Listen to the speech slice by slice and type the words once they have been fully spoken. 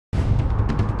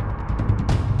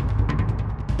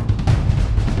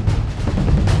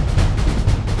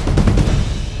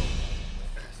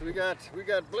we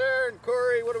got Blair and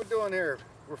Cory. What are we doing here?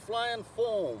 We're flying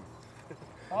foam.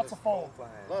 Lots of foam.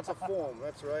 Lots of foam,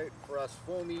 that's right. For us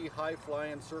foamy,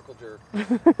 high-flying circle jerk.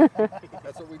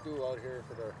 That's what we do out here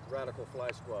for the radical fly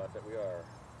squad that we are.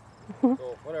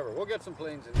 So whatever, we'll get some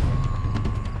planes in here.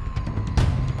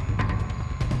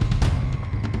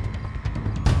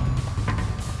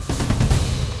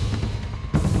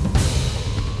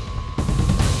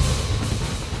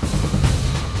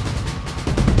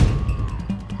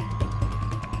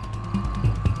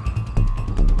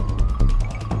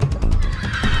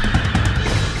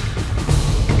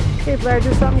 Okay, Blair,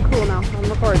 do something cool now. I'm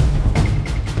recording.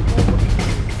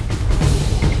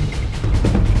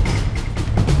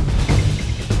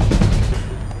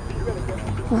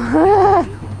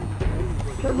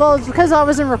 Well, it's because I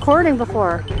wasn't recording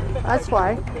before. That's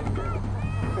why.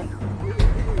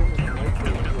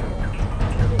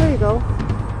 There you go.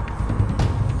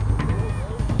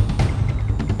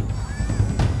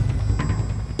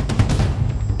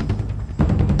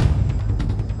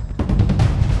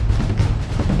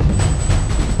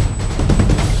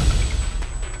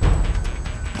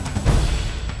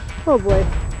 Oh boy.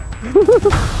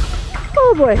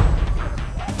 Oh boy.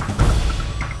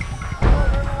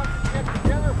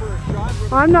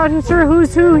 I'm not sure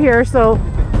who's who here, so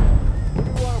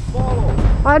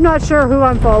I'm not sure who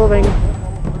I'm following.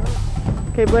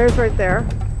 Okay, Blair's right there.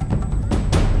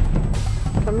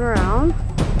 Coming around.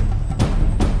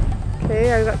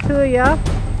 Okay, I got two of ya.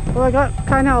 Well, I got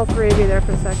kind of all three of you there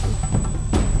for a second.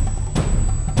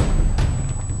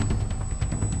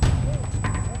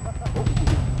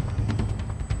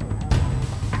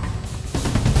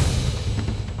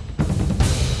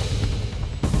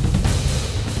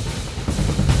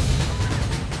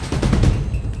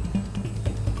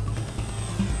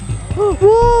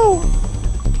 Whoa!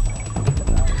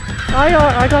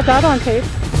 I got that on tape.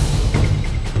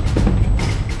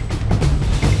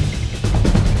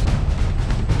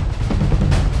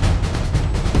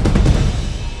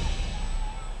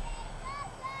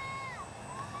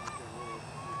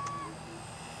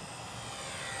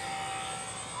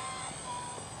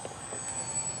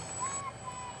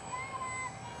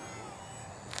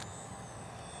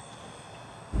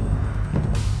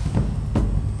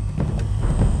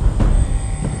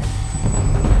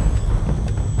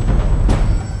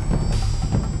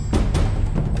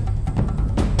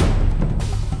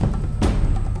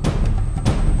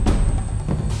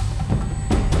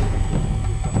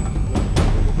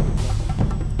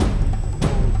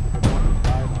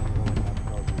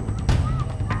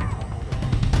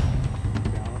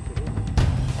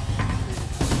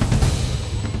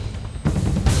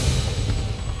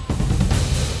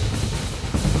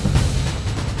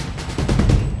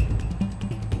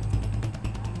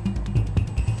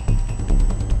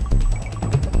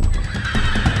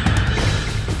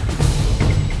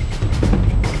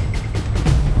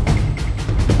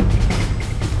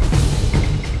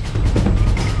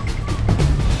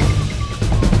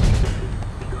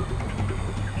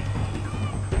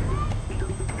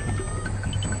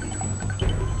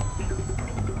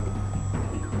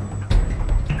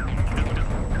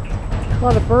 A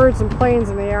lot of birds and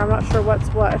planes in the air. I'm not sure what's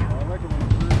what.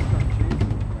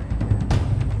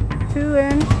 Two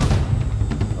in.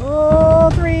 Oh,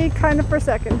 three kind of per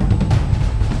second.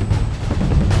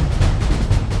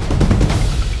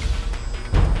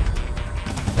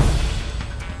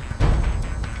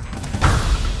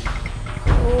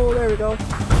 Oh, there we go.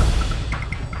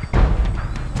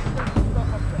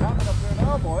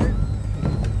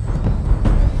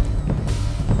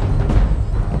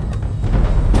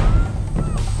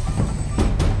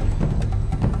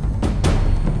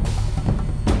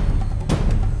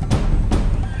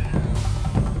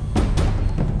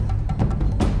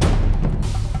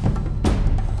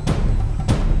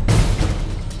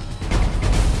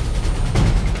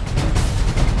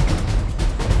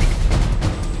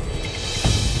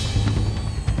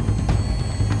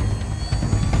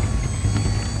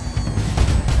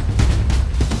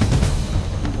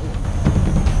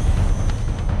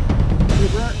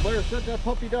 Blair, set that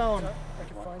puppy down. I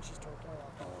can find she's totally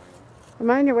off. Am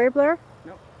I on your way, Blair?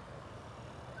 No.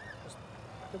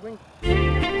 The wing.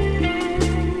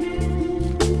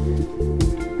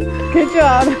 Good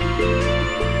job.